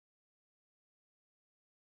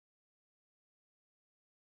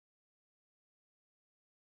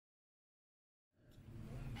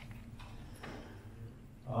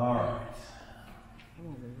All right.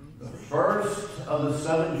 The first of the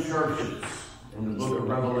 7 churches in the book of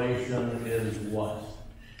Revelation is what?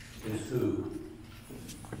 Is who?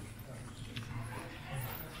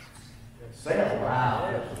 Say it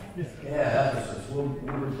loud. Yeah, Ephesus. We'll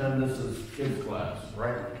pretend this is kids' class,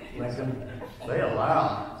 right, Lincoln? Say it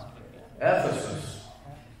loud. Ephesus.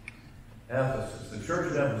 Ephesus. The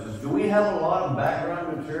church at Ephesus. Do we have a lot of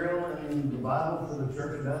background material in the Bible for the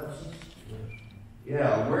church at Ephesus?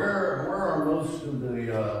 Yeah. Where are most of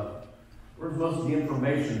the where's most of the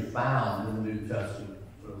information found in the New Testament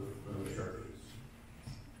for the churches?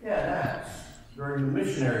 Yeah, in Acts, during the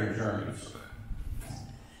missionary journeys.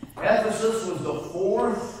 Ephesus was the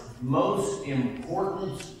 4th most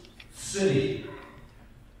important city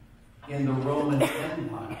in the Roman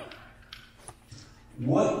Empire.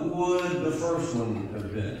 What would the first one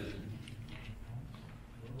have been?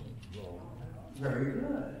 Very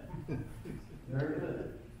good. Very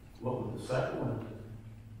good. What would the second one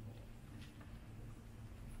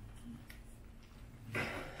have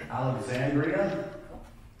been? Alexandria.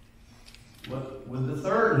 What would the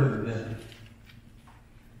third have been?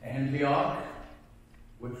 Antioch.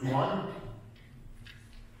 Which one?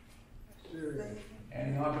 Syria.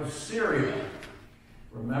 Antioch of Syria.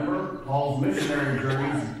 Remember, Paul's missionary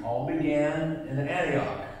journeys all began in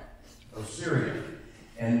Antioch of Syria.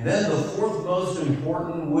 And then the 4th most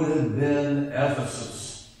important would have been Ephesus.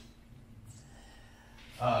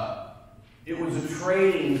 It was a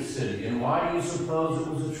trading city. And why do you suppose it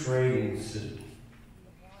was a trading city?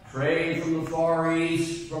 Trade from the far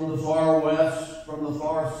east, from the far west, from the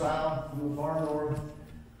far south, from the far north.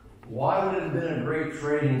 Why would it have been a great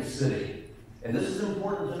trading city? And this is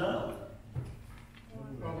important to know.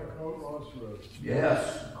 On the crossroads.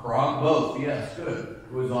 Yes, both. Yes, good.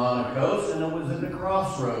 It was on a coast, and it was in the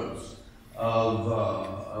crossroads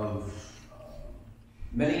of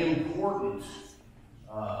many important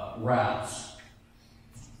routes.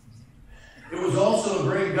 It was also a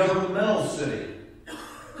great governmental city.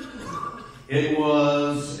 It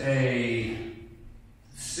was a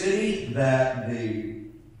city that the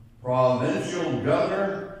provincial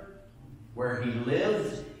governor, where he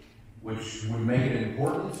lived, which would make it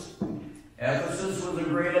important. Ephesus was a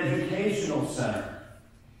great educational center.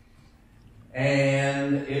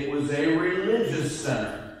 And it was a religious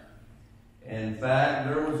center. In fact,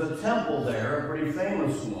 there was a temple there, a pretty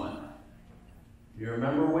famous one. Do you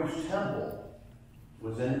remember which temple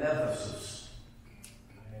was in Ephesus?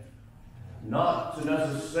 Not to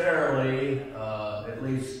necessarily, at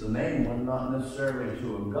least the main one, not necessarily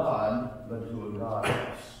to a god, but to a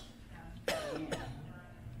goddess.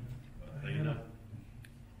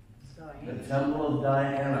 The Temple of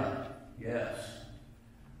Diana, yes.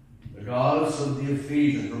 The goddess of the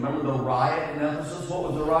Ephesians. Remember the riot in Ephesus? What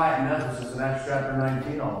was the riot in Ephesus in Acts chapter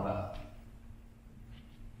 19 all about?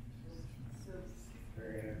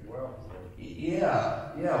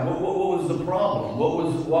 Yeah. What was the problem?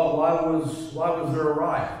 Why was there a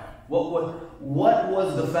riot? What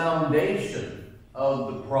was the foundation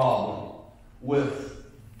of the problem with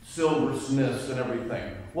silversmiths and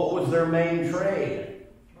everything? What was their main trade?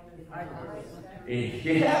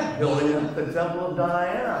 Yeah, building up the Temple of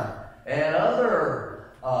Diana and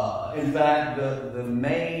other. In fact, the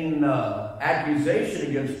main accusation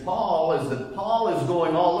against Paul is that Paul is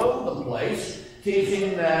going all over the place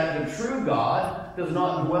teaching that the true God does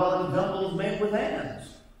not dwell in temples made with hands.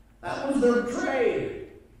 That was their trade.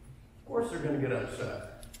 Of course they're going to get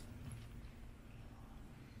upset.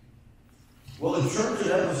 Well, the church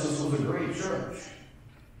at Ephesus was a great church.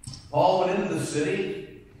 Paul went into the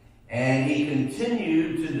city, and he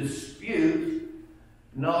continued to dispute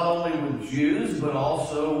not only with Jews, but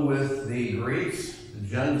also with the Greeks, the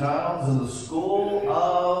Gentiles, in the school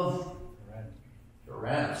of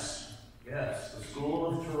Tyrannus. Yes, the school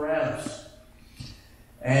of Tyrannus.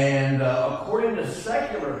 And according to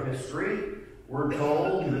secular history, we're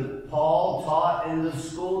told that Paul taught in the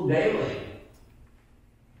school daily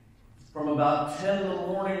from about 10 in the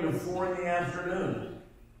morning to 4 in the afternoon.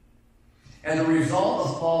 And the result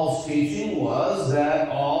of Paul's teaching was that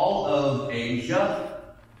all of Asia,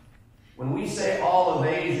 when we say all of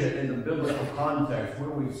Asia in the biblical context, what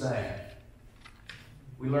are we saying?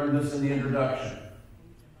 We learned this in the introduction.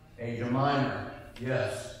 Asia Minor,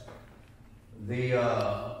 yes.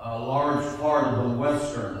 A large part of the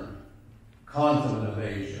western continent of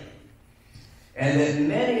Asia. And that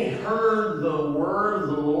many heard the word of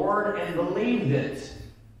the Lord and believed it.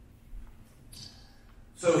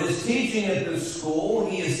 So his teaching at this school,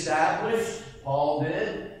 he established, Paul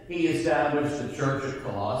did, he established the church at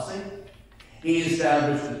Colossae. He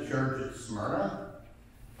established the church at Smyrna.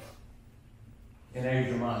 in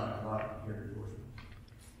Asia Minor, not here in Georgia.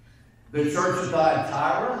 The church at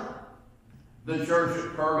Thyatira, the church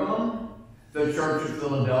at Pergamum, the church at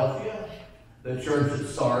Philadelphia, the church at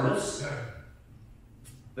Sardis,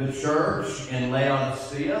 the church in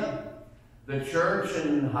Laodicea, the church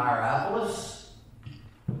in Hierapolis,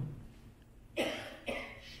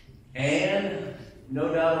 and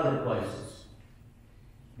no doubt other places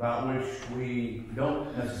about which we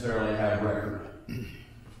don't necessarily have record.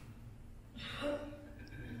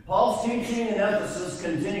 Paul's teaching in Ephesus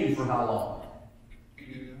continued for how long?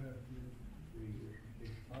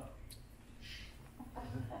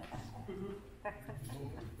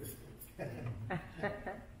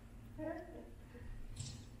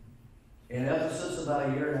 In Ephesus, about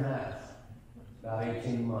a year and a half, about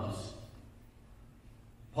 18 months.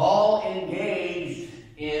 Paul engaged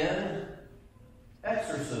in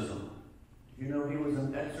exorcism. Do you know he was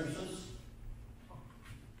an exorcist?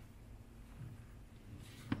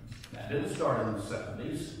 That didn't start in the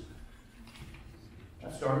 70s.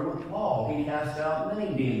 That started with Paul. He cast out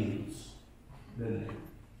many demons, didn't he?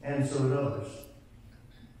 And so did others.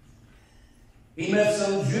 He met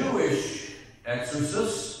some Jewish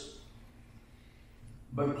exorcists.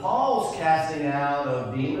 But Paul's casting out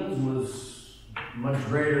of demons was much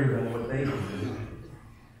greater than what they could do.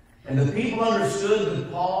 And the people understood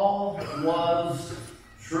that Paul was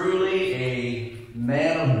truly a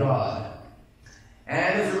man of God.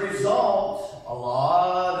 And as a result, a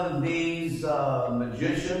lot of these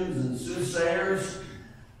magicians and soothsayers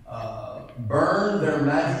burned their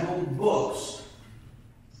magical books,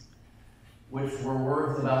 which were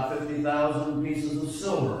worth about 50,000 pieces of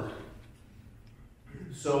silver.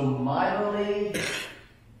 So mightily,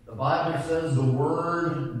 the Bible says the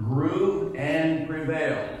word grew and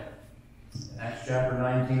prevailed. In Acts chapter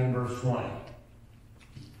 19 and verse 20.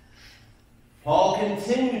 Paul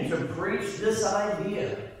continued to preach this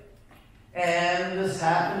idea. And this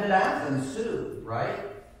happened in Athens too, right?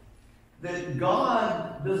 That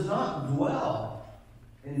God does not dwell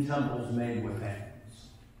in temples made with hands.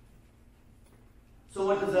 So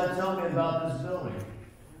what does that tell me about this building?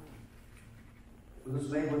 Was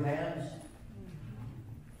this made with hands?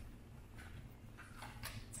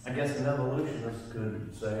 I guess an evolutionist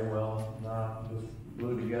could say, well, nah, just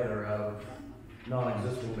glued together out of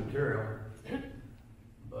non-existing material.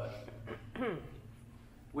 But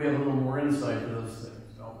we have a little more insight to those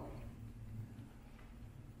things, don't we?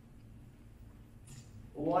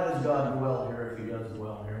 Well, why does God dwell here if he does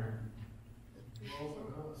dwell here? He also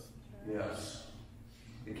does. Yes.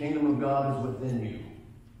 The kingdom of God is within you.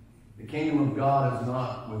 The kingdom of God is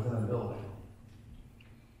not within a building.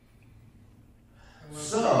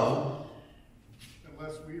 Unless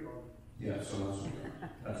we are. Yes, unless we are.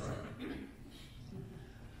 That's right.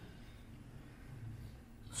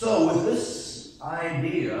 So with this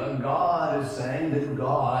idea, God is saying that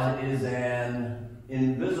God is an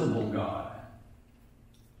invisible God,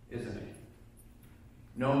 isn't he?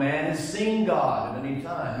 No man has seen God at any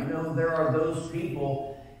time. You know, there are those people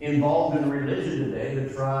involved in religion today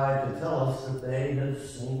that try to tell us that they have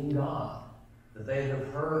seen God, that they have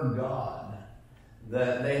heard God,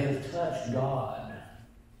 that they have touched God.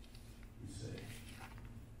 You see.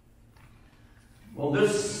 Well,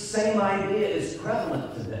 this same idea is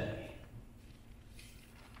prevalent today.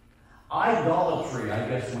 Idolatry, I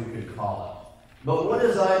guess we could call it. But what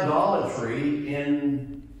is idolatry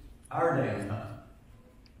in our day and time?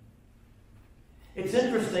 It's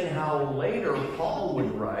interesting how later Paul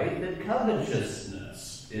would write that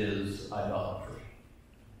covetousness is idolatry.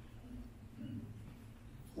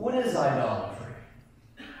 What is idolatry?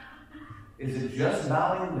 Is it just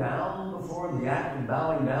bowing down before the act of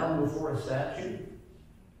bowing down before a statue?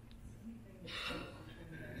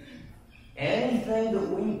 Anything that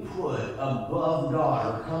we put above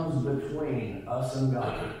God or comes between us and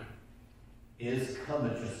God is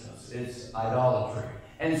covetousness. It's idolatry.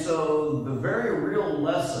 And so the very real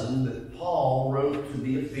lesson that Paul wrote to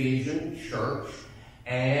the Ephesian church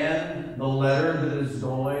and the letter that is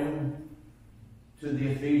going to the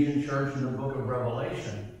Ephesian church in the book of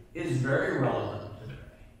Revelation is very relevant today.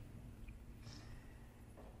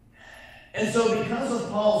 And so because of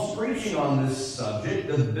Paul's preaching on this subject,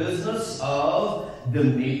 the business of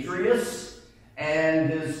Demetrius and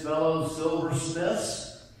his fellow silversmiths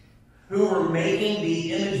who were making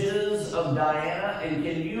the images of Diana, and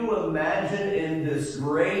can you imagine in this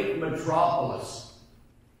great metropolis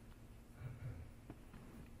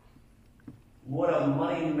what a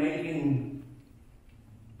money-making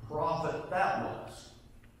profit that was?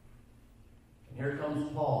 And here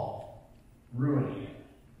comes Paul, ruining it.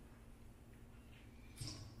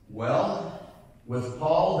 Well, with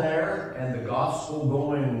Paul there and the gospel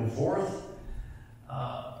going forth,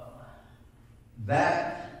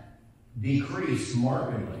 that decreased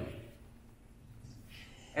markedly.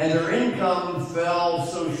 And their income fell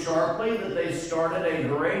so sharply that they started a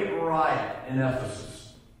great riot in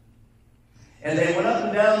Ephesus. And they went up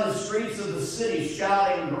and down the streets of the city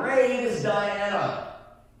shouting, "Great is Diana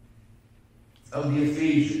of the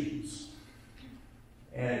Ephesians."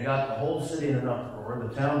 And it got the whole city in an uproar.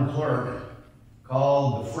 The town clerk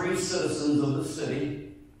called the free citizens of the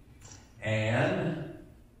city and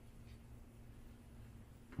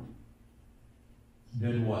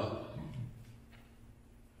did what?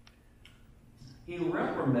 He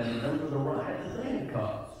reprimanded them for the riot that they had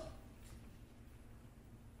caused.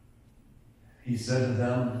 He said to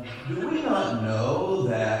them, "Do we not know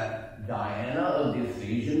that Diana of the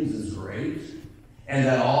Ephesians is great, and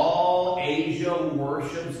that all Asia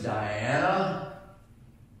worships Diana?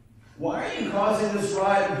 Why are you causing this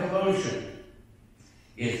riot and commotion?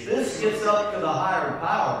 If this gets up to the higher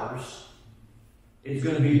powers, it's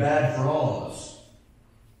going to be bad for all of us."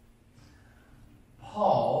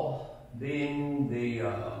 Paul, being the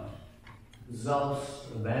zealous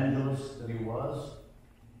evangelist that he was,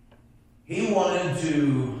 he wanted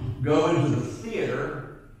to go into the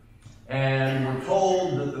theater, and we're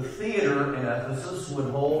told that the theater in Ephesus would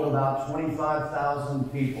hold about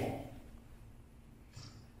 25,000 people.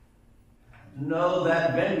 No,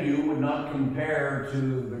 that venue would not compare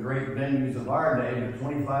to the great venues of our day, but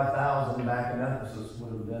 25,000 back in Ephesus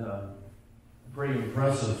would have been a pretty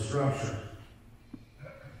impressive structure.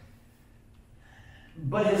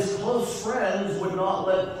 But his close friends would not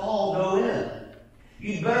let Paul go in.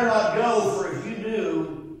 "You'd better not go, for if you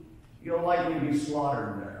do, you'll likely be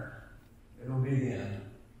slaughtered there. It'll be the end."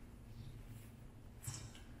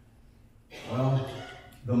 Well,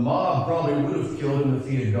 the mob probably would have killed him if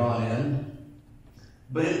he had gone in.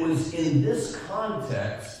 But it was in this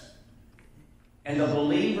context, and the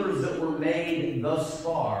believers that were made thus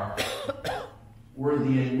far were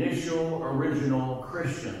the initial, original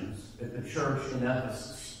Christians at the church in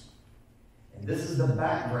Ephesus. And this is the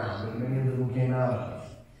background that many of them came out of.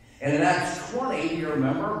 And in Acts 20, you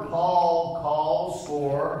remember, Paul calls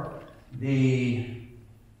for the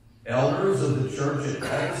elders of the church at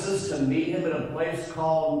Ephesus to meet him at a place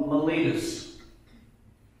called Miletus.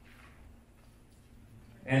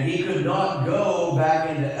 And he could not go back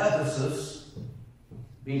into Ephesus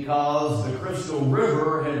because the Crystal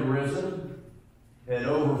River had risen, had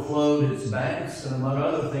overflowed its banks, and among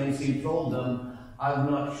other things, he told them, "I've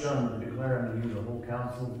not shunned to declare unto you the whole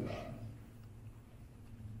counsel of God."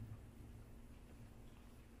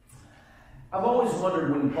 I've always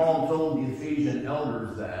wondered when Paul told the Ephesian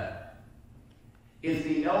elders that, if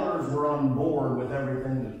the elders were on board with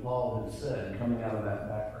everything that Paul had said coming out of that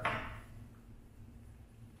background.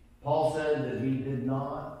 Paul said that he did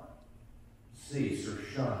not cease or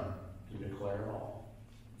shun to declare all.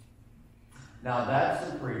 Now that's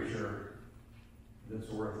a preacher that's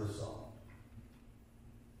worth a song.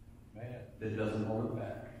 Man. That doesn't hold it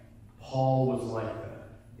back. Paul was like that.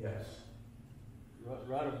 Yes.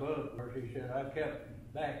 Right above where he said, "I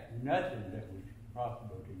kept back nothing that was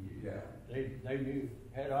profitable to you." Yeah. They knew,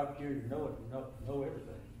 had opportunity to know it, know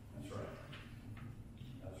everything. That's right.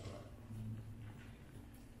 That's right.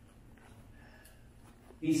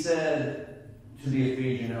 He said to the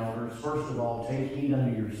Ephesian elders, "First of all, take heed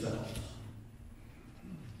unto yourselves."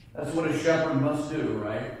 That's what a shepherd must do,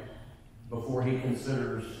 right? Before he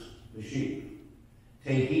considers the sheep.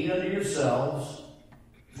 "Take heed unto yourselves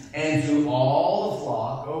and to all the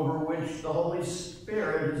flock over which the Holy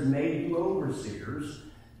Spirit has made you overseers,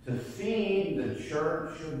 to feed the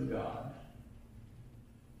church of God,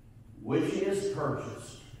 which he has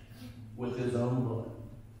purchased with his own blood."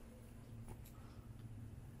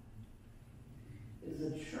 Is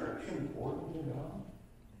the church important to God?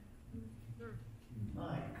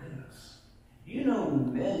 My goodness. You know,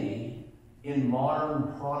 many in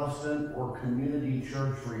modern Protestant or community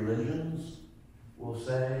church religions will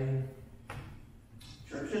say,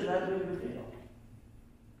 church isn't that big of a deal.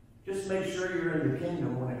 Just make sure you're in the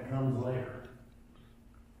kingdom when it comes later.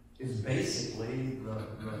 Is basically the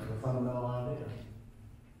fundamental idea.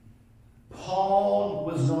 Paul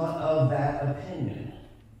was not of that opinion.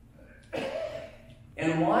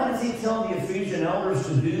 And why does he tell the Ephesian elders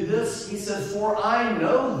to do this? He says, "For I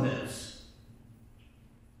know this."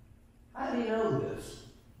 How did he know this?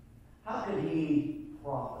 How could he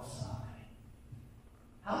prophesy?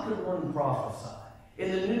 How could one prophesy?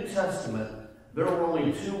 In the New Testament, there were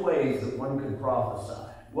only two ways that one could prophesy.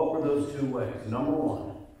 What were those two ways? Number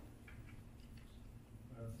one,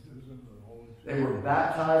 Baptism of the Holy Spirit. they were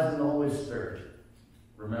baptized in the Holy Spirit.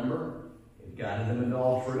 Remember? It guided them into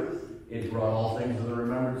all truth. It brought all things to the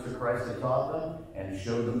remembrance that Christ had taught them and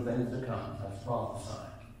showed them things to come. That's prophesying.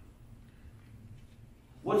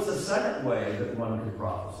 What's the second way that one can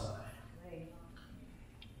prophesy?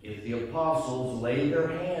 If the apostles laid their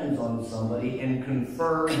hands on somebody and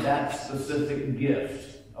conferred that specific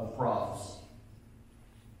gift of prophecy.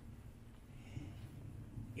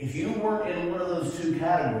 If you weren't in one of those two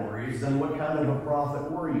categories, then what kind of a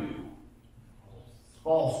prophet were you?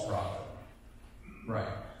 False prophet. Right.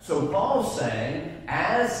 So Paul's saying,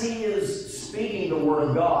 as he is speaking the word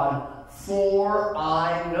of God, for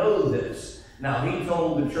I know this. Now, he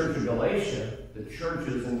told the church of Galatia, the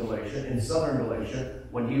churches in Galatia, in southern Galatia,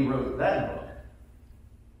 when he wrote that book,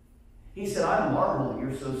 he said, I marvel that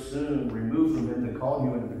you're so soon removed from him to call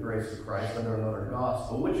you into the grace of Christ under another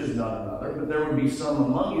gospel, which is not another, but there would be some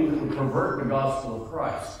among you that would pervert the gospel of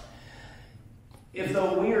Christ. If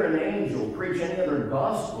though we are an angel, preach any other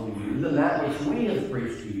gospel to you than that which we have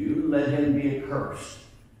preached to you, let him be accursed.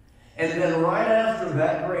 And then right after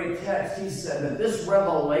that great text, he said that this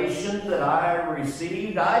revelation that I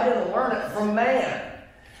received, I didn't learn it from man.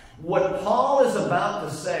 What Paul is about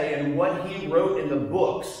to say and what he wrote in the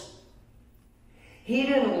books, he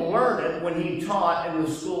didn't learn it when he taught in the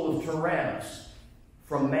school of Tyrannus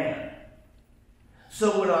from man.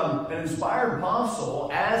 So when an inspired apostle,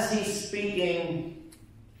 as he's speaking,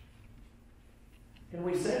 can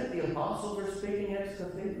we say that the apostles are speaking ex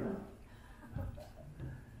cathedra?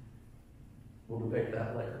 We'll debate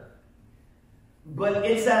that later. But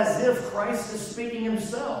it's as if Christ is speaking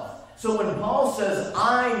himself. So when Paul says,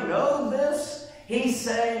 I know this, he's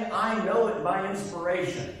saying, I know it by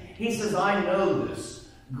inspiration. He says, I know this.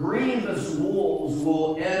 Grievous wolves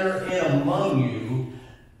will enter in among you,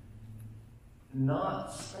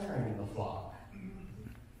 not sparing the flock.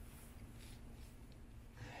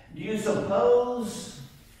 Do you suppose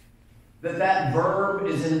that verb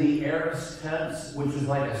is in the aorist tense, which is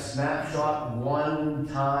like a snapshot,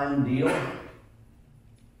 one-time deal?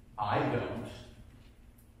 I don't.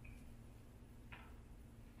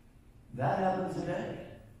 That happened today.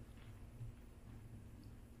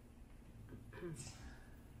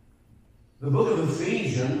 The book of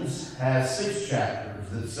Ephesians has 6 chapters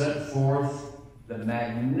that set forth the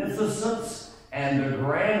magnificence and the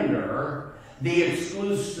grandeur, the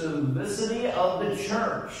exclusivity of the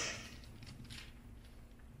church.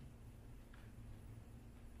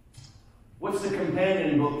 What's the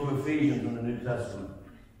companion book to Ephesians in the New Testament?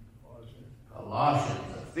 Colossians.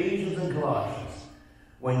 Ephesians and Colossians.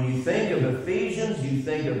 When you think of Ephesians, you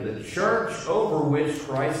think of the church over which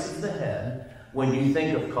Christ is the head. When you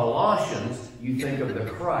think of Colossians, you think of the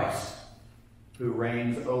Christ who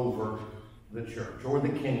reigns over the church or the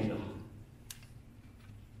kingdom.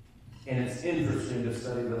 And it's interesting to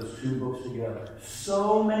study those two books together.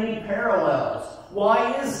 So many parallels.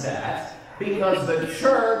 Why is that? Because the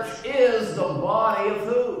church is the body of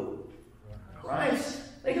who?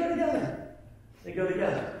 Christ. They go together. They go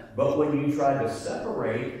together. But when you try to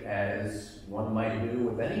separate, as one might do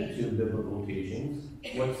with any two biblical teachings,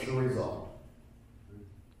 what's the result?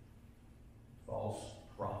 False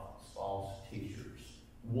prophets, false teachers,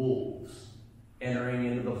 wolves entering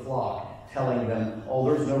into the flock, telling them, oh,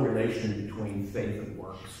 there's no relation between faith and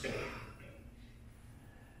works,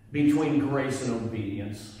 between grace and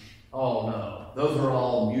obedience. Oh, no. Those are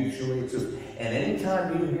all mutually exclusive. And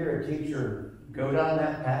anytime you hear a teacher go down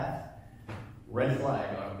that path, red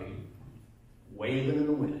flag ought to be waving in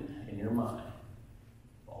the wind in your mind.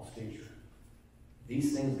 False teacher.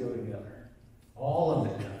 These things go together. All of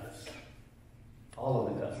it does. All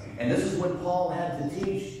of it does. And this is what Paul had to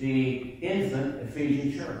teach the infant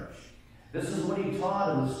Ephesian church. This is what he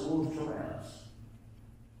taught in the school of Tyrannus.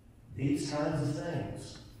 These kinds of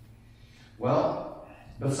things. Well,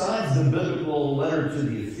 besides the biblical letter to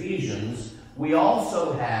the Ephesians, we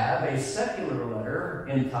also have a secular letter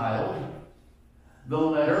entitled the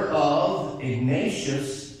letter of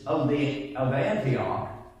Ignatius of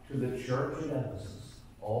Antioch to the church at Ephesus.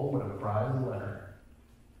 Oh, what a prized letter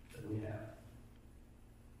that we have.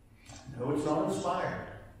 No, it's not inspired.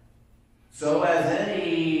 So as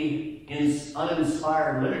any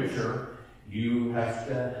uninspired literature, you have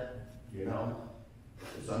to,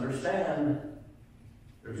 just understand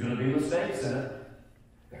there's going to be mistakes in it.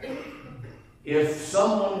 If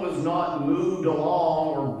someone was not moved along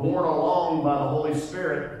or borne along by the Holy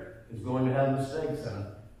Spirit, is going to have mistakes in it.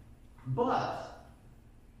 But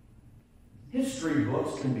history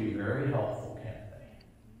books can be very helpful, can't they?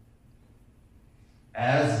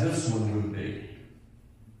 As this one would be.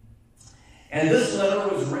 And this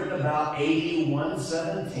letter was written about AD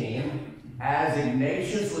 117 as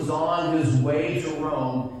Ignatius was on his way to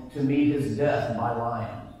Rome to meet his death by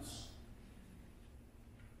lions.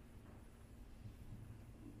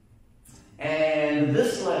 And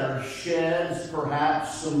this letter sheds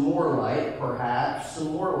perhaps some more light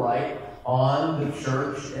on the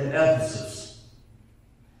church at Ephesus,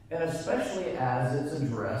 and especially as it's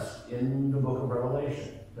addressed in the book of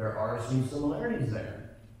Revelation. There are some similarities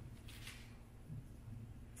there.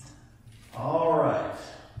 All right.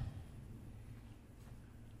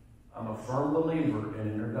 I'm a firm believer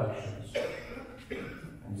in introductions.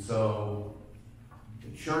 And so,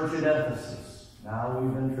 the church at Ephesus, now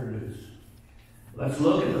we've introduced. Let's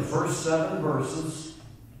look at the first 7 verses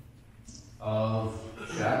of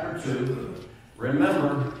chapter 2.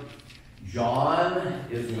 Remember, John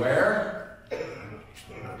is where?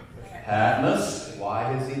 Patmos.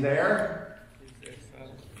 Why is he there?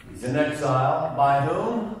 He's in exile. By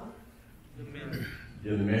whom?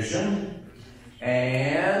 Domitian.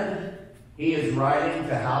 And he is writing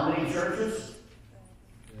to how many churches?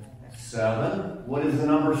 7. What is the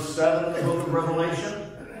number 7 in the book of Revelation?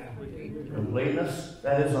 Completeness.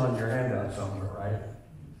 That is on your handout somewhere, right?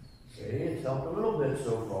 See, it's helped a little bit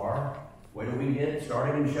so far. Where do we get?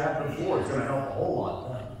 Starting in chapter 4. It's going to help a whole lot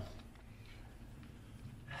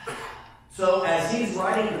then. So as he's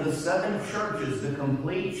writing to the 7 churches, the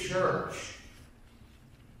complete church,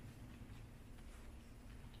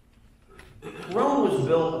 Rome was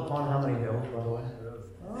built upon how many hills, by the way?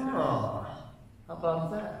 Oh, how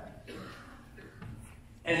about that?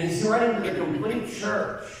 And he's writing to the complete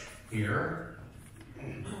church here.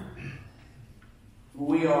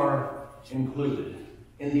 We are included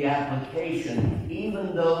in the application,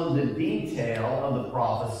 even though the detail of the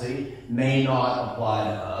prophecy may not apply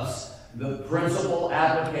to us. The principal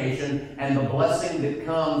application and the blessing that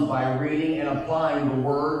comes by reading and applying the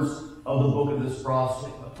words of the book of this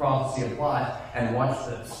prophecy applies. And watch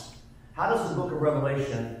this. How does the book of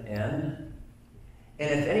Revelation end?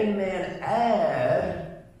 And if any man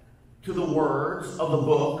add to the words of the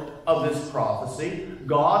book of this prophecy,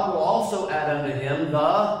 God will also add unto him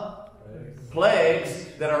the plagues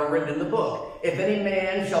that are written in the book. If any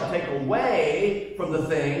man shall take away from the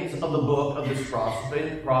things of the book of this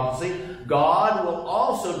prophecy, God will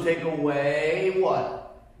also take away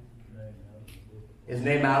what? His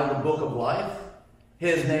name out of the book of life,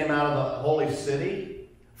 his name out of the holy city,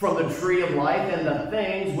 from the tree of life, and the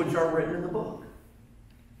things which are written in the book.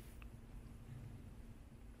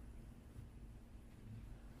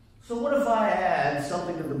 So what if I add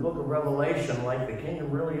something to the book of Revelation like the kingdom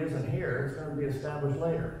really isn't here, it's going to be established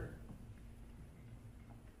later?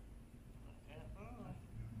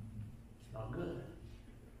 It's not good.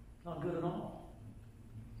 It's not good at all.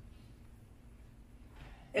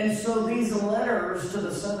 And so these letters to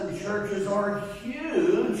the 7 churches are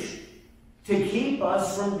huge to keep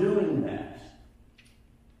us from doing that.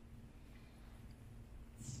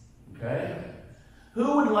 Okay?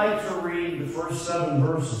 Who would like to read the first 7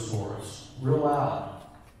 verses for us, real loud?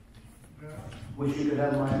 Yeah. Wish you could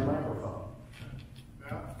have my microphone.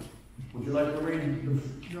 Yeah. Would you like to read the...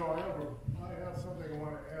 No, I have something I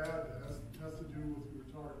want to add that has to do with what we were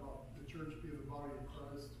talking about, the church being the body of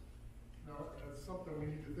Christ. Now, that's something we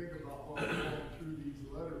need to think about while we're going through these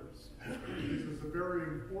letters. This is a very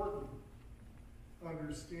important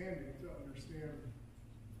understanding to understand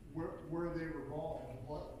where they were wrong and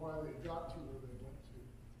why they got to where they went to.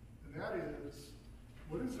 And that is,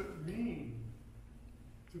 what does it mean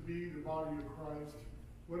to be the body of Christ?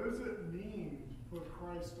 What does it mean to put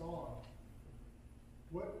Christ on?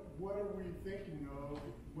 What are we thinking of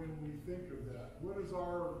when we think of that? What is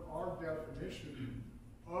our definition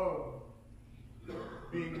of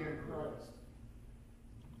being in Christ?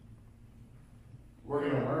 We're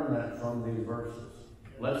going to learn that from these verses.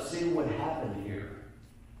 Let's see what happened here.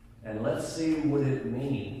 And let's see what it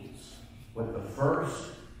means. What the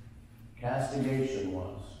first castigation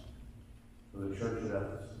was for the church at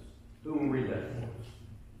Ephesus. Who will read that for us?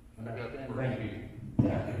 Thank you.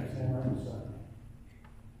 Yeah, you can stand right beside me.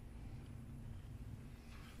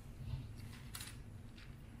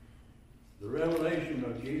 The revelation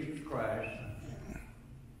of Jesus Christ.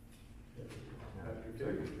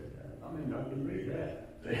 I mean, I can read that.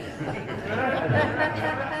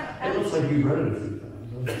 It looks like you've read it a few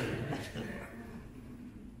times.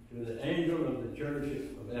 To the angel of the church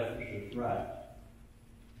of Ephesus write,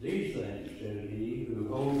 these things says he, who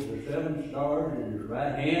holds the 7 stars in his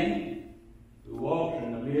right hand, who walks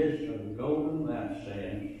in the midst of the golden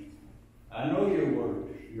lampstands. I know your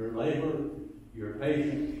works, your labor, your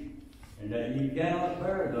patience, and that you cannot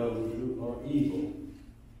bear those who are evil.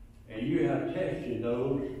 And you have tested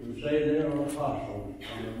those who say they are apostles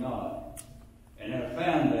and are not, and have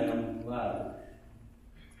found them liars.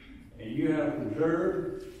 And you have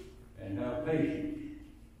preserved and have patience,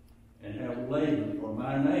 and have labored for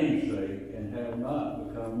my name's sake, and have not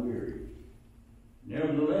become weary.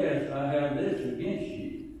 Nevertheless, I have this against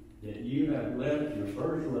you, that you have left your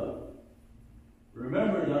first love.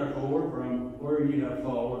 Remember, therefore, from where you have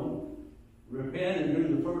fallen, repent and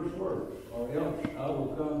do the first work, or else I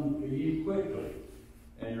will come to you quickly,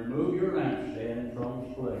 and remove your lampstand from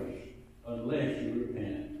its place, unless you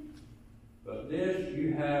repent. But this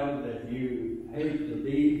you have, that you hate the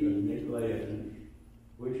deeds of Nicolaitans,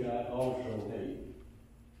 which I also hate.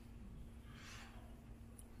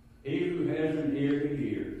 He who has an ear to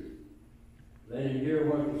hear, let him hear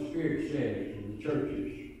what the Spirit says to the churches.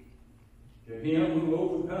 To him who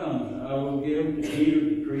overcomes, I will give to eat of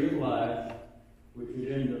the tree of life, which is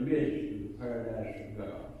in the midst of the paradise of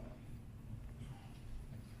God.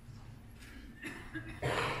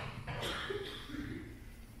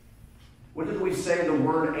 What did we say the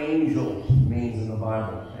word angel means in the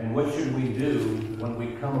Bible? And what should we do when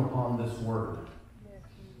we come upon this word?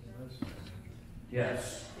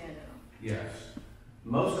 Yes. Yes.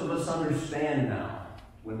 Most of us understand now.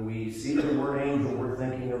 When we see the word angel, we're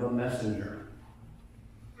thinking of a messenger.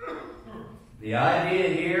 The idea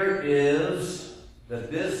here is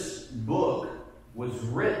that this book was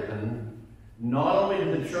written not only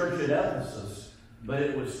to the church at Ephesus, but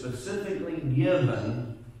it was specifically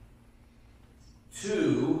given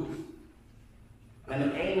to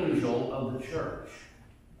an angel of the church,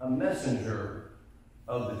 a messenger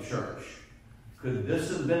of the church. Could this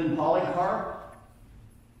have been Polycarp?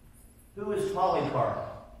 Who is Polycarp?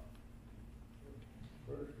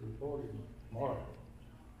 First recorded Mark.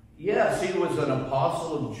 Yes, he was an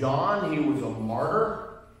apostle of John. He was a martyr.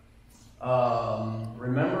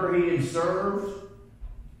 Remember, he had served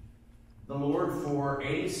the Lord for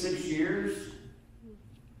 86 years.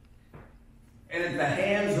 And at the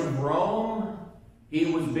hands of Rome, he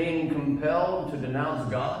was being compelled to denounce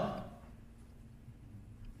God.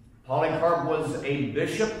 Polycarp was a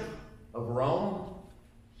bishop of Rome,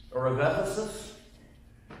 or of Ephesus.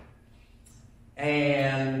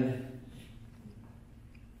 And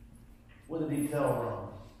what did he tell Rome?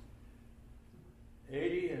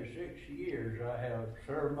 86 years I have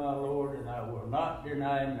served my Lord, and I will not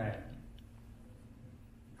deny him that.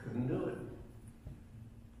 Couldn't do it.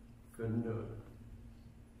 Couldn't do it.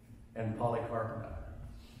 And Polycarp died.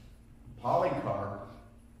 Polycarp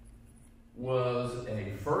was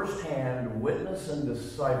a first-hand witness and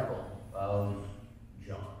disciple of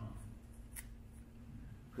John.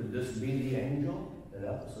 Could this be the angel at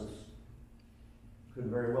Ephesus? Could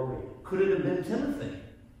very well be. Could it have been Timothy?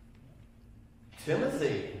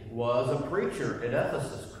 Timothy was a preacher at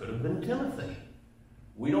Ephesus. Could have been Timothy.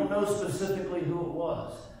 We don't know specifically who it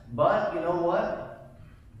was. But you know what?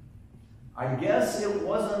 I guess it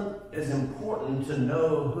wasn't as important to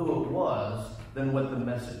know who it was than what the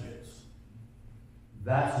message is.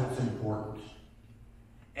 That's what's important.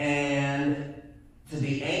 And to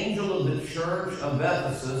the angel of the church of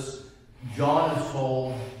Ephesus, John is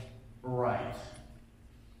told, write.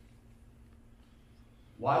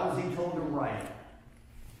 Why was he told to write?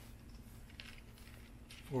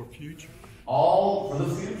 For future. All for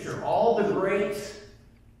the future. All the great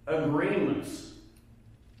agreements,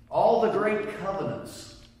 all the great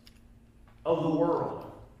covenants of the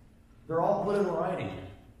world, they're all put in writing.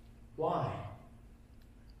 Why?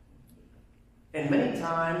 And many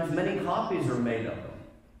times, many copies are made of them.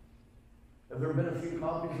 Have there been a few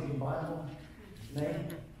copies of the Bible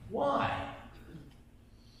made? Why?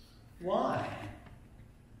 Why?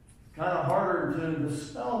 Kind of harder to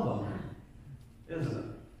dispel them, isn't it?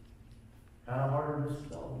 Kind of harder to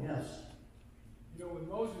dispel them, yes. You know, when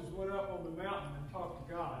Moses went up on the mountain and talked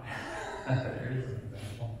to God, There's an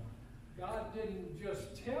example. God didn't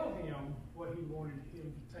just tell him what he wanted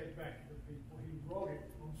him to take back to the people. He wrote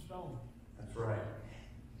it on stone. That's right.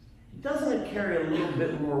 Doesn't it carry a little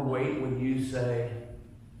bit more weight when you say,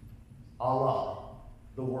 Allah,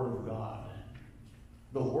 the Word of God?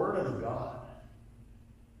 The Word of God.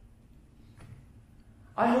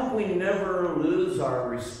 I hope we never lose our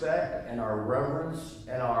respect and our reverence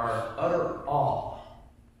and our utter awe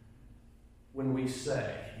when we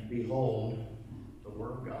say, behold, the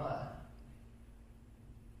Word of God.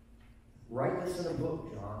 Write this in a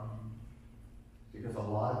book, John, because a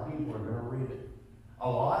lot of people are going to read it. A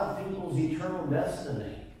lot of people's eternal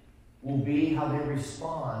destiny will be how they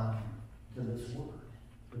respond to this word,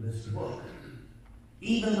 to this book.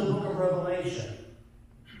 Even the book of Revelation.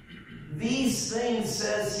 These things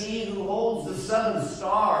says he who holds the 7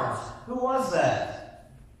 stars. Who was that?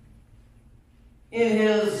 In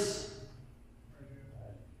his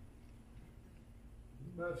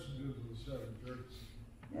messages of the seven churches.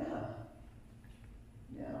 Yeah.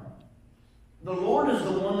 Yeah. The Lord is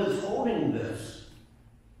the one that's holding this.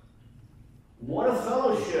 What a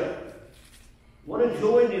fellowship. What a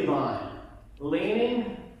joy divine.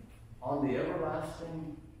 Leaning on the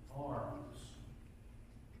everlasting arms.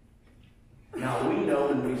 Now we know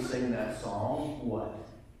when we sing that song, what?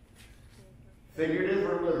 Figurative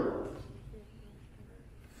or literal?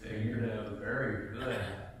 Figurative. Very good.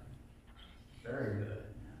 Very good.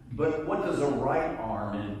 But what does a right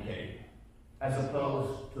arm indicate as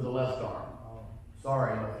opposed to the left arm?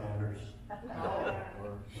 Sorry, left-handers.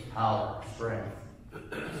 Power, strength.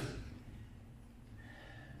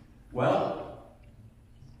 Well,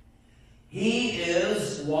 he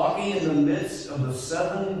is walking in the midst of the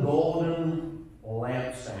 7 golden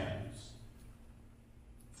lampstands.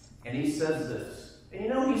 And he says this. And you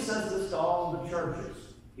know, he says this to all the churches.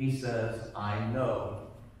 He says, I know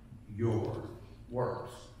your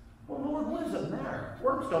works. Well, Lord, what does it matter?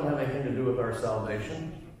 Works don't have anything to do with our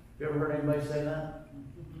salvation. You ever heard anybody say that?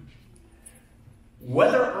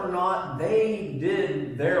 Whether or not they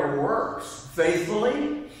did their works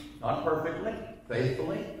faithfully, not perfectly,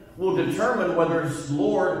 faithfully, will determine whether the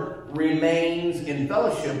Lord remains in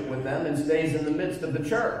fellowship with them and stays in the midst of the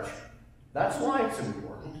church. That's why it's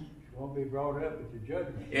important. It won't be brought up at the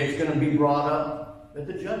judgment. It's going to be brought up at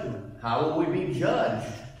the judgment. How will we be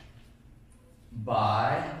judged?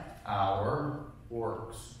 By our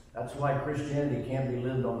works. That's why Christianity can't be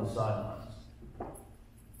lived on the sidelines.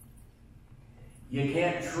 You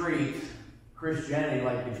can't treat Christianity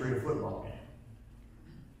like you treat a football game.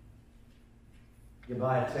 You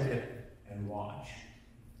buy a ticket and watch.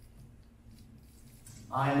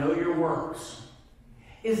 I know your works.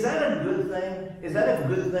 Is that a good thing? Is that a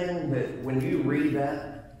good thing that when you read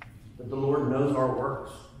that the Lord knows our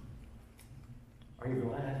works? Are you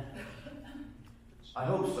glad? I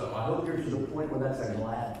hope so. I hope you're to the point where that's a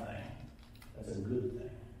glad thing. That's a good thing.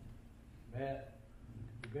 Matt,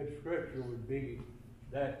 a good scripture would be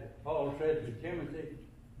that Paul said to Timothy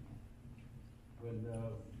when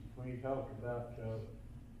he talked about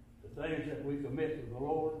the things that we commit to the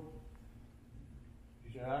Lord.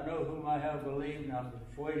 He said, I know whom I have believed, and I'm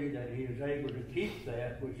persuaded that he is able to keep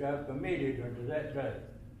that which I've committed unto that day.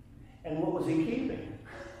 And what was he keeping?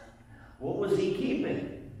 What was he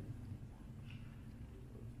keeping?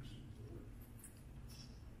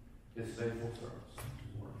 His faithful service.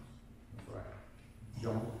 His works. That's right.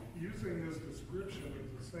 John? Using this description is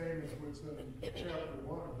the same as what's in chapter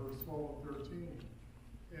 1, verse 12 and 13.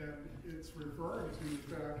 And it's referring to the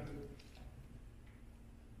fact that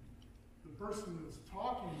the person that's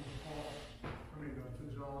talking to to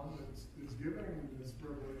John, that's is giving him this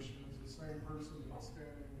revelation is the same person that's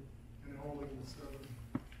standing and holding the 7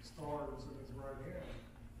 stars in his right hand.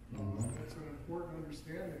 It's an important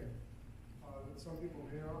understanding that some people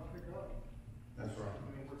may not pick up. That's right.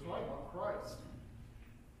 We're talking about Christ.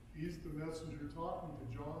 He's the messenger talking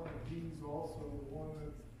to John, and he's also the one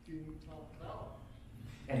that's being talked about.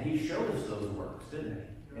 And he showed us those works, didn't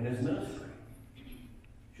he? In his ministry.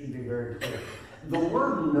 Should be very clear. The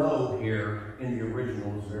word know here in the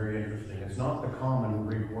original is very interesting. It's not the common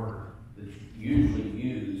Greek word that's usually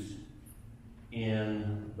used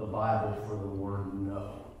in the Bible for the word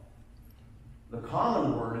know. The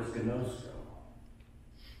common word is gnosko.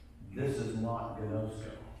 This is not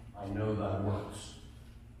gnosko. I know thy works.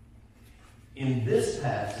 In this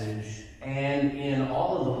passage, and in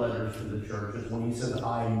all of the letters to the churches, when he says,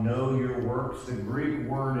 I know your works, the Greek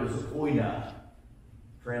word is oida,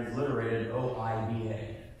 transliterated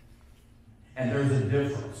O-I-D-A. And there's a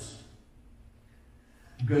difference.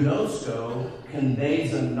 Gnosko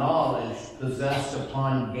conveys a knowledge possessed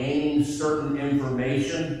upon gaining certain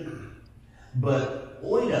information, but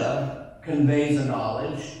oida conveys a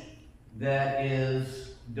knowledge that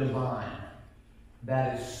is divine,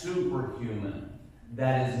 that is superhuman,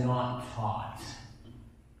 that is not taught.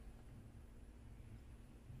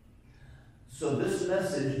 So this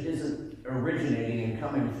message isn't originating and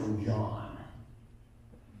coming from John.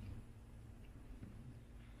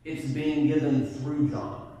 It's being given through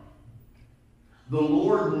John. The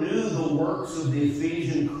Lord knew the works of the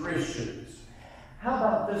Ephesian Christians. How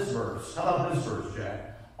about this verse? How about this verse,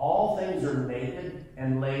 Jack? All things are naked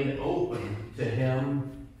and laid open to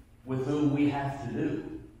him with whom we have to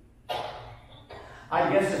do.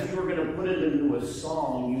 I guess if you were going to put it into a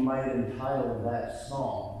song, you might entitle that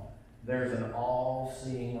song, There's an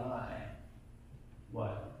All-Seeing Eye.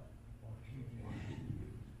 What?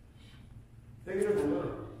 Figurative or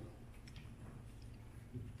literal?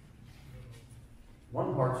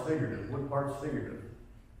 One part's figurative. What part's figurative?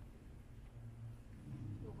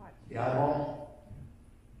 The eyeball?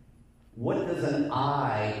 What does an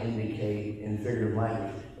eye indicate in figurative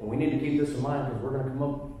language? And we need to keep this in mind because we're going to come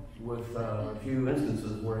up with a few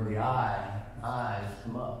instances where the eyes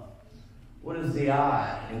come up. What is the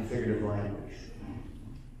eye in figurative language?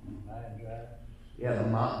 Mind's eye. Yeah, the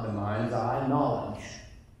mind's eye, knowledge.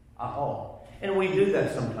 And we do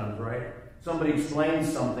that sometimes, right? Somebody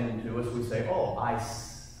explains something to us, we say, oh, I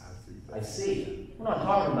see. We're not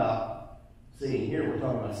talking about seeing here, we're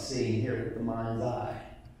talking about seeing here with the mind's eye.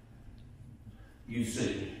 You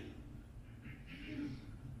see.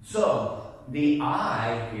 So, the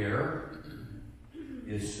eye here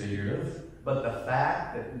is figurative, but the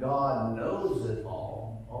fact that God knows it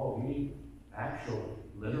all, he actually,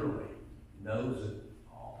 literally, knows it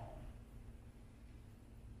all.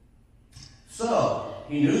 So,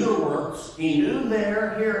 he knew their works, he knew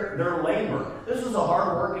their labor. This was a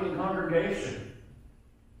hard-working congregation.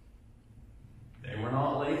 They were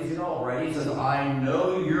not lazy at all, right? He says, I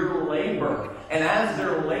know your labor. And as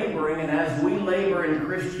they're laboring, and as we labor in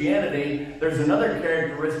Christianity, there's another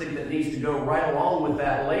characteristic that needs to go right along with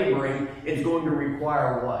that laboring. It's going to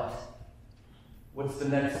require what? What's the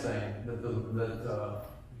next thing?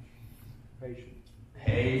 Patience.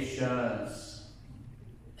 Patience.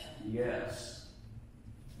 Yes.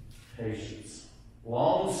 Patience.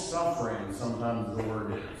 Long-suffering, sometimes the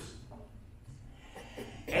word is.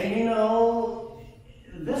 And you know,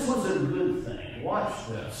 this was a good thing. Watch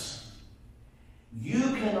this. You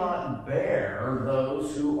cannot bear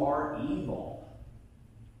those who are evil.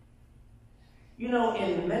 You know,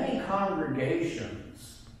 in many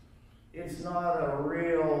congregations, it's not a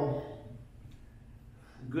real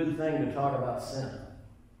good thing to talk about sin.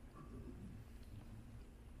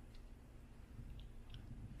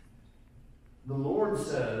 The Lord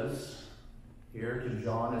says here to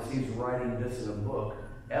John as he's writing this in a book,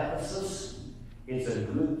 Ephesus, it's a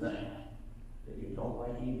good thing that you don't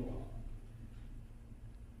like evil.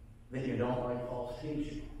 That you don't like false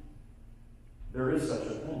teaching. There is such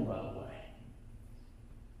a thing, by the way.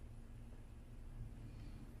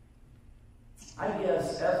 I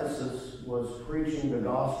guess Ephesus was preaching the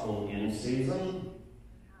gospel in season.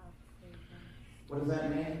 What does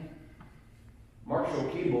that mean? Marshall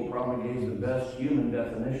Keeble probably gave the best human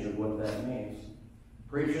definition of what that means.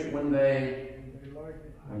 Preach it when they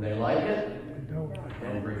like it,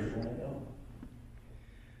 and preach it when they don't.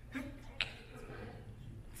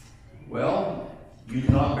 Well, you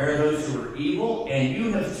cannot bear those who are evil, and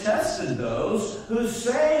you have tested those who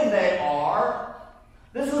say they are.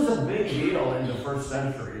 This was a big deal in the first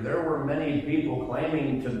century. There were many people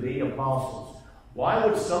claiming to be apostles. Why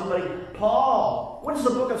would somebody... Paul, what is the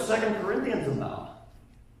book of 2 Corinthians about?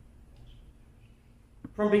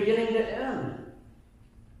 From beginning to end.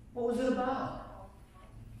 What was it about?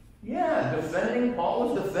 Yeah, Paul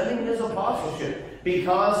was defending his apostleship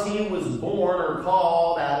because he was born or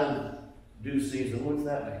called out of due season. What's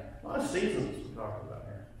that mean? A lot of seasons we're talking about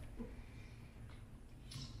here.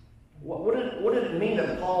 What did it mean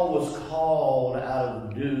that Paul was called out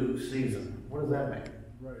of due season? What does that mean?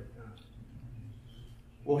 Right.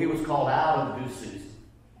 Well, he was called out of due season.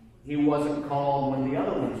 He wasn't called when the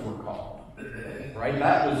other ones were called. Right?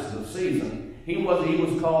 That was the season. He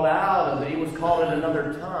was called out of it. He was called at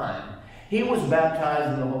another time. He was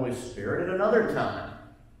baptized in the Holy Spirit at another time.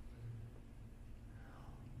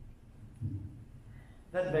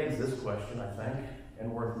 That begs this question, I think,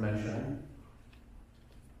 and worth mentioning.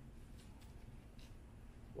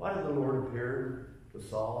 Why did the Lord appear to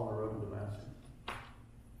Saul on the road to Damascus?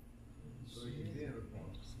 So you did.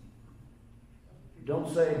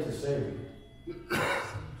 Don't say to save you.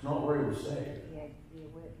 It's not where he was saved.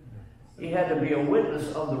 He had to be a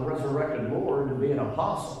witness of the resurrected Lord to be an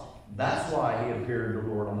apostle. That's why he appeared to the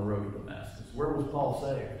Lord on the road to Damascus. Where was Paul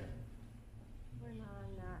saved?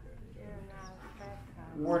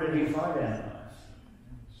 Where did he find Ananias?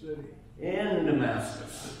 City. In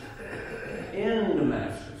Damascus. In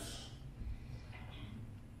Damascus.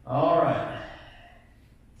 All right.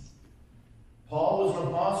 Paul was an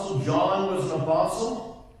apostle. John was an apostle.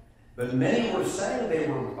 But many were saying they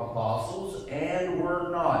were apostles and were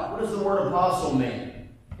not. What does the word apostle mean?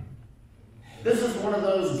 This is one of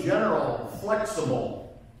those general,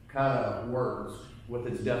 flexible kind of words with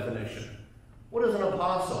its definition. What is an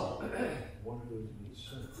apostle? One who has been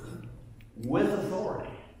sent. With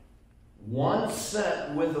authority. One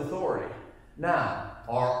sent with authority. Now,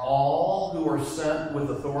 are all who are sent with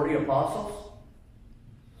authority apostles?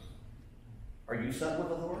 Are you sent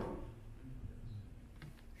with authority?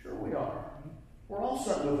 Sure we are. We're all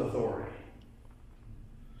sent with authority.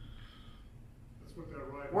 Let's put that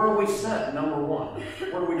right. Where are we sent? Number one.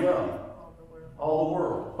 Where do we go? All the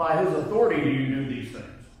world. By whose authority do you do these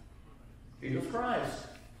things? Jesus Christ.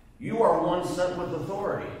 You are one sent with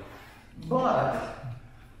authority. But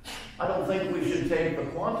I don't think we should take the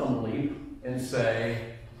quantum leap and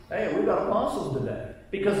say, hey, we've got apostles today.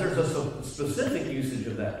 Because there's a specific usage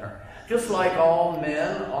of that term. Just like all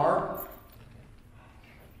men are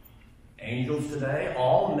angels today,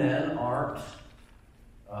 all men are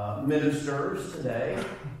ministers today.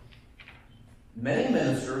 Many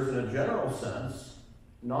ministers in a general sense,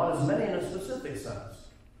 not as many in a specific sense.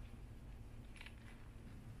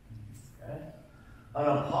 Okay? An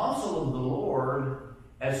apostle of the Lord,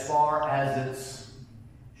 as far as its,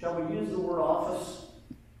 shall we use the word office?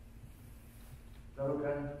 Is that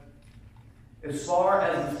okay? As far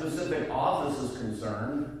as the specific office is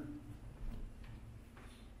concerned,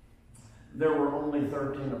 there were only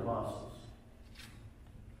 13 apostles.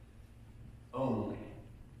 Only.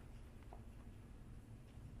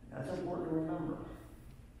 That's important to remember.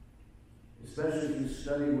 Especially if you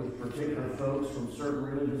study with particular folks from certain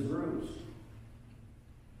religious groups.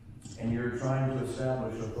 And you're trying to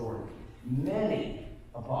establish authority. Many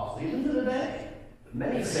apostles, even to today,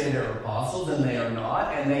 many say they're apostles and they are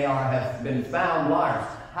not, and they have been found liars.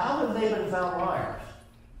 How have they been found liars?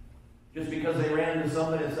 Just because they ran into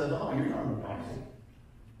somebody that says, oh, you're not an apostle.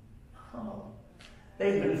 Oh.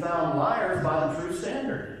 They've been found liars by the true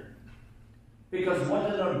standard. Because what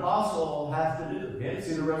did an apostle have to do? He had to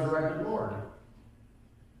see the resurrected Lord.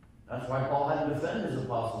 That's why Paul had to defend his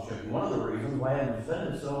apostleship. One of the reasons why he had to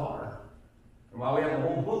defend it so hard. And why we have a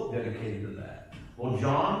whole book dedicated to that. Well,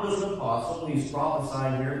 John was an apostle, and he's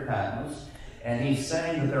prophesying here at Patmos. And he's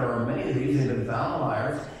saying that there are many of these that have been found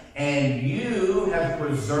liars. And you have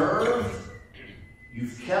preserved,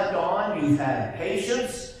 you've kept on, you've had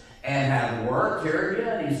patience, and have worked. Here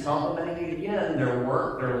again, he's complimenting it again. Their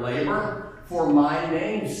work, their labor, for my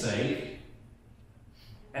name's sake,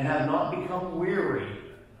 and have not become weary.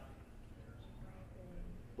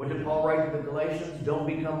 What did Paul write to the Galatians? Don't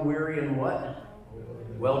become weary in what?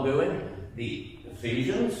 Well-doing. The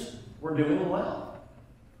Ephesians were doing well.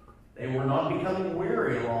 They were not becoming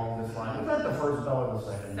weary along this line. Was that the first bell or the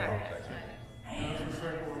second bell?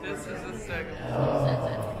 Second. This is the second.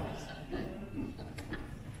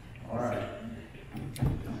 All right.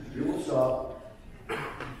 We will stop.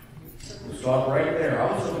 We'll stop right there. I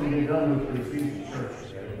was hoping to be done with the Ephesian church.